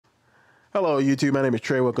Hello, YouTube. My name is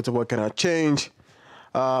Trey. Welcome to What Can I Change?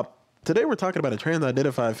 Today we're talking about a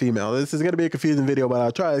trans-identified female. This is going to be a confusing video, but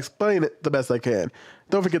I'll try to explain it the best I can.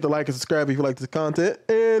 Don't forget to like and subscribe if you like this content.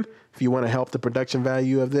 And if you want to help the production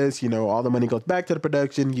value of this, you know, all the money goes back to the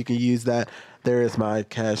production. You can use that. There is my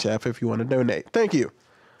Cash App if you want to donate. Thank you.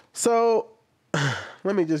 So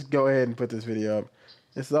let me just go ahead and put this video up.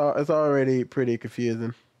 It's already pretty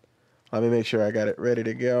confusing. Let me make sure I got it ready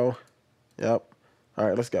to go. Yep. All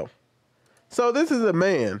right, let's go. So this is a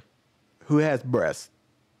man who has breasts,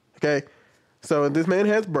 okay? So this man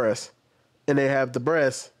has breasts, and they have the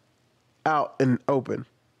breasts out and open.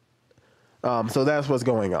 So that's what's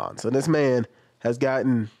going on. So this man has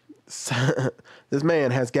gotten surgery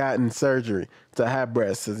to have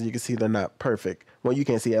breasts. As you can see, they're not perfect. Well, you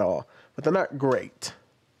can't see at all, but they're not great.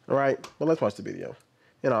 All right. Well, let's watch the video,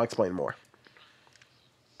 and I'll explain more.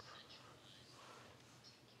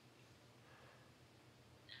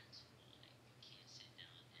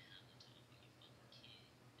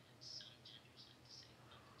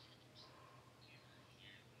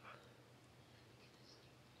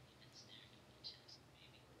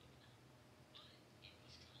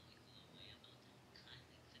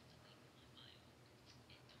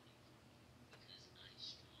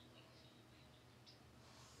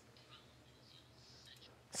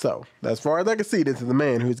 So, as far as I can see, this is a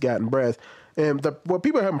man who's gotten breasts. And what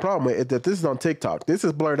people are having a problem with is that this is on TikTok. This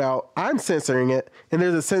is blurred out. I'm censoring it, and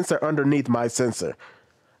there's a censor underneath my censor.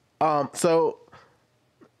 So,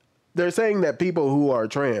 they're saying that people who are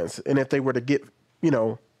trans, and if they were to get, you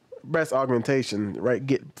know, breast augmentation, right,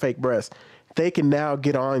 get fake breasts, they can now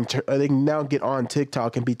get on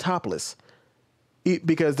TikTok and be topless.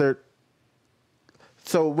 Because they're...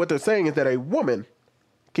 So, what they're saying is that a woman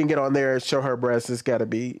can get on there and show her breasts. It's got to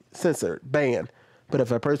be censored, banned. But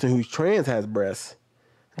if a person who's trans has breasts,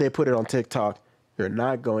 they put it on TikTok, you're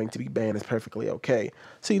not going to be banned. It's perfectly okay.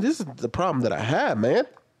 See, this is the problem that I have, man.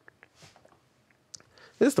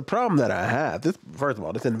 This is the problem that I have. First of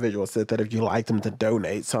all, this individual said that if you like them to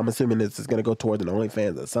donate, so I'm assuming this is going to go towards an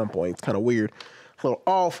OnlyFans at some point. It's kind of weird, a little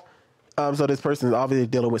off. So this person is obviously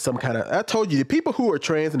dealing with some kind of... I told you, the people who are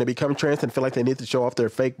trans and they become trans and feel like they need to show off their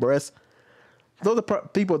fake breasts, those are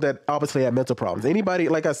people that obviously have mental problems. Anybody,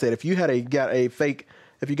 like I said, if you got a fake,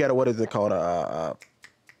 if you got a, what is it called?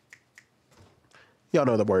 Y'all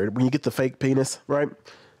know the word. When you get the fake penis, right?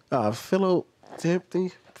 Philoplasty.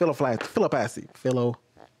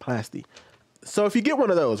 So if you get one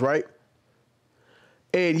of those, right?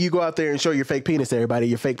 And you go out there and show your fake penis to everybody,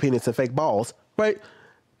 your fake penis and fake balls, right?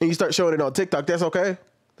 And you start showing it on TikTok, that's okay.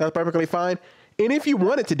 That's perfectly fine. And if you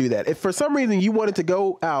wanted to do that, if for some reason you wanted to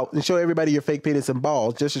go out and show everybody your fake penis and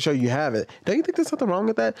balls just to show you have it, don't you think there's something wrong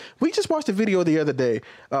with that? We just watched a video the other day,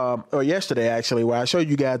 or yesterday actually, where I showed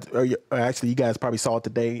you guys, or actually you guys probably saw it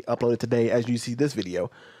today, uploaded today as you see this video.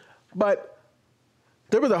 But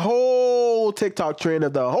there was a whole TikTok trend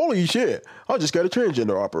of the, holy shit, I just got a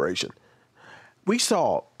transgender operation. We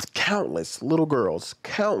saw countless little girls,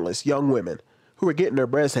 countless young women who were getting their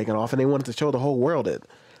breasts taken off and they wanted to show the whole world it.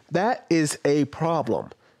 That is a problem.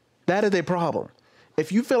 That is a problem.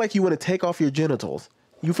 If you feel like you want to take off your genitals,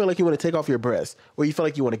 you feel like you want to take off your breasts, or you feel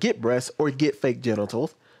like you want to get breasts or get fake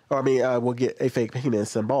genitals, or I mean, we'll get a fake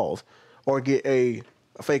penis and balls, or get a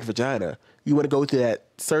fake vagina. You want to go through that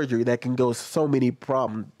surgery that can go so many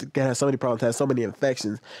problems, can have so many problems, has so many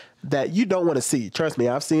infections that you don't want to see. Trust me,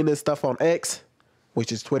 I've seen this stuff on X,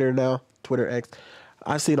 which is Twitter now, Twitter X.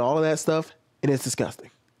 I've seen all of that stuff, and it's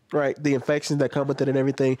disgusting. Right, the infections that come with it and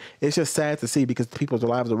everything. It's just sad to see because people's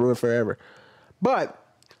lives are ruined forever. But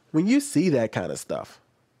when you see that kind of stuff,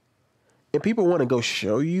 and people want to go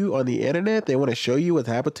show you on the internet, they want to show you what's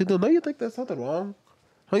happened to them, don't you think there's something wrong?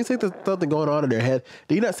 Don't you think there's something going on in their head?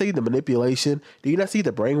 Do you not see the manipulation? Do you not see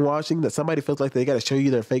the brainwashing that somebody feels like they got to show you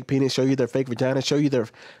their fake penis, show you their fake vagina, show you their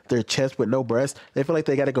chest with no breasts? They feel like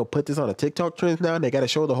they got to go put this on a TikTok trend now, and they got to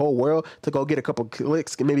show the whole world to go get a couple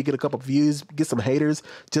clicks, maybe get a couple views, get some haters,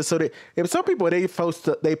 just so that... If some people, they post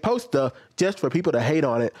stuff just for people to hate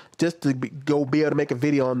on it, just to go be able to make a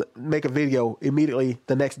video immediately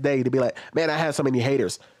the next day to be like, man, I have so many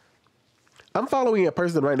haters. I'm following a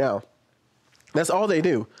person right now. That's all they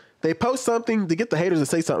do. They post something to get the haters to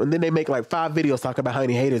say something, and then they make like 5 videos talking about how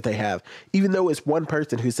many haters they have, even though it's one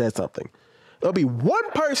person who said something. There'll be one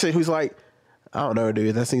person who's like, I don't know,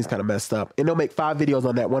 dude, that seems kind of messed up. And they'll make 5 videos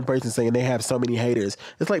on that one person saying they have so many haters.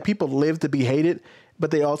 It's like people live to be hated,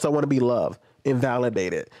 but they also want to be loved and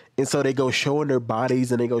validated. And so they go showing their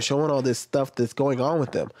bodies and they go showing all this stuff that's going on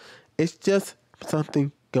with them. It's just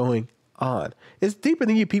something going on. It's deeper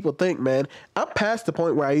than you people think, man. I'm past the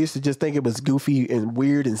point where I used to just think it was goofy and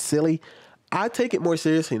weird and silly. I take it more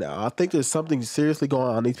seriously now. I think there's something seriously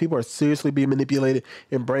going on. These people are seriously being manipulated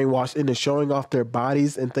and brainwashed into showing off their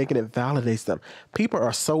bodies and thinking it validates them. People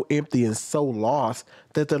are so empty and so lost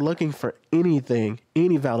that they're looking for anything,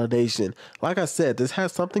 any validation. Like I said, this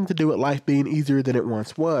has something to do with life being easier than it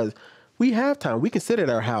once was. We have time. We can sit at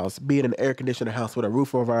our house, be in an air-conditioned house with a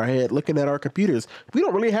roof over our head, looking at our computers. We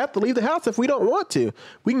don't really have to leave the house if we don't want to.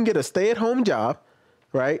 We can get a stay-at-home job.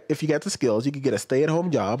 Right? If you got the skills, you could get a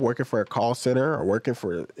stay-at-home job working for a call center or working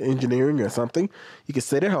for engineering or something. You can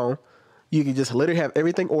sit at home. You can just literally have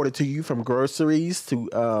everything ordered to you, from groceries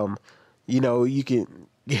to, you can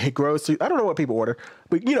get groceries. I don't know what people order,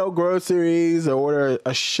 but, groceries, or order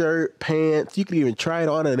a shirt, pants. You can even try it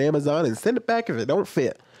on Amazon and send it back if it don't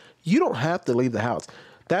fit. You don't have to leave the house.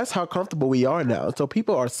 That's how comfortable we are now. So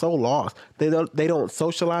people are so lost. They don't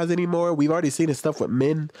socialize anymore. We've already seen this stuff with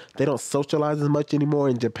men. They don't socialize as much anymore.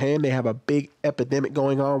 In Japan, they have a big epidemic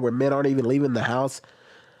going on where men aren't even leaving the house.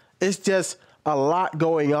 It's just a lot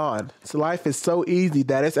going on. So life is so easy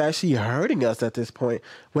that it's actually hurting us at this point.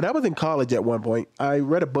 When I was in college at one point, I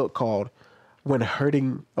read a book called When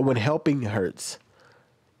Helping Hurts.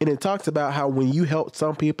 And it talks about how when you help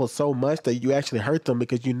some people so much that you actually hurt them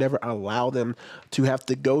because you never allow them to have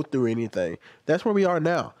to go through anything. That's where we are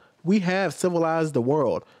now. We have civilized the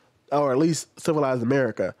world, or at least civilized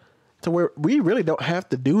America, to where we really don't have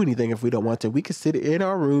to do anything if we don't want to. We can sit in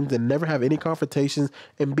our rooms and never have any confrontations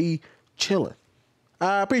and be chilling.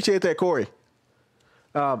 I appreciate that, Corey.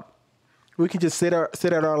 We can just sit out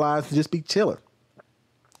our lives and just be chilling.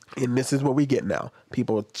 And this is what we get now.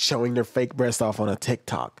 People showing their fake breasts off on a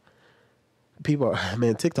TikTok.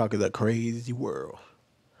 TikTok is a crazy world.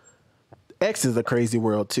 X is a crazy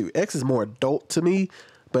world too. X is more adult to me,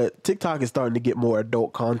 but TikTok is starting to get more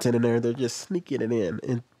adult content in there. They're just sneaking it in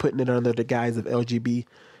and putting it under the guise of LGB,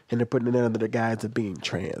 and they're putting it under the guise of being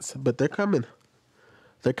trans. But they're coming.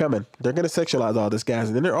 They're coming. They're going to sexualize all this, guys,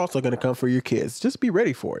 and then they're also going to come for your kids. Just be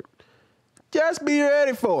ready for it. Just be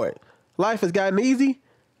ready for it. Life has gotten easy.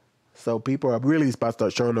 So people are really about to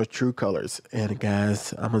start showing their true colors. And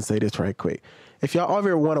guys, I'm going to say this right quick. If y'all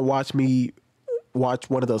ever want to watch me watch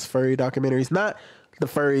one of those furry documentaries, not the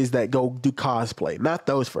furries that go do cosplay, not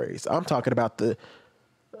those furries. I'm talking about the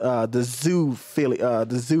zoophilios,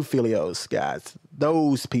 guys.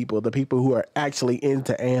 Those people, the people who are actually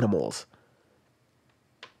into animals.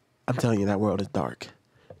 I'm telling you, that world is dark.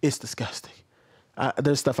 It's disgusting.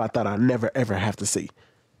 There's stuff I thought I'd never, ever have to see.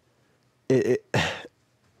 Oh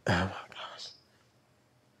my gosh.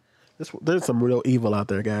 There's some real evil out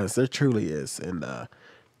there, guys. There truly is. And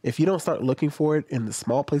if you don't start looking for it in the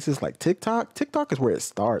small places like TikTok is where it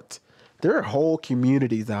starts. There are whole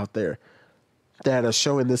communities out there that are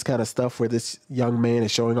showing this kind of stuff where this young man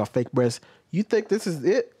is showing off fake breasts. You think this is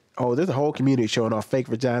it? Oh, there's a whole community showing off fake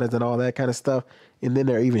vaginas and all that kind of stuff. And then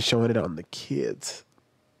they're even showing it on the kids.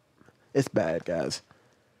 It's bad, guys.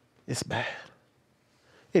 It's bad.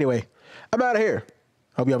 Anyway, I'm out of here.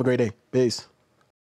 Hope you have a great day. Peace.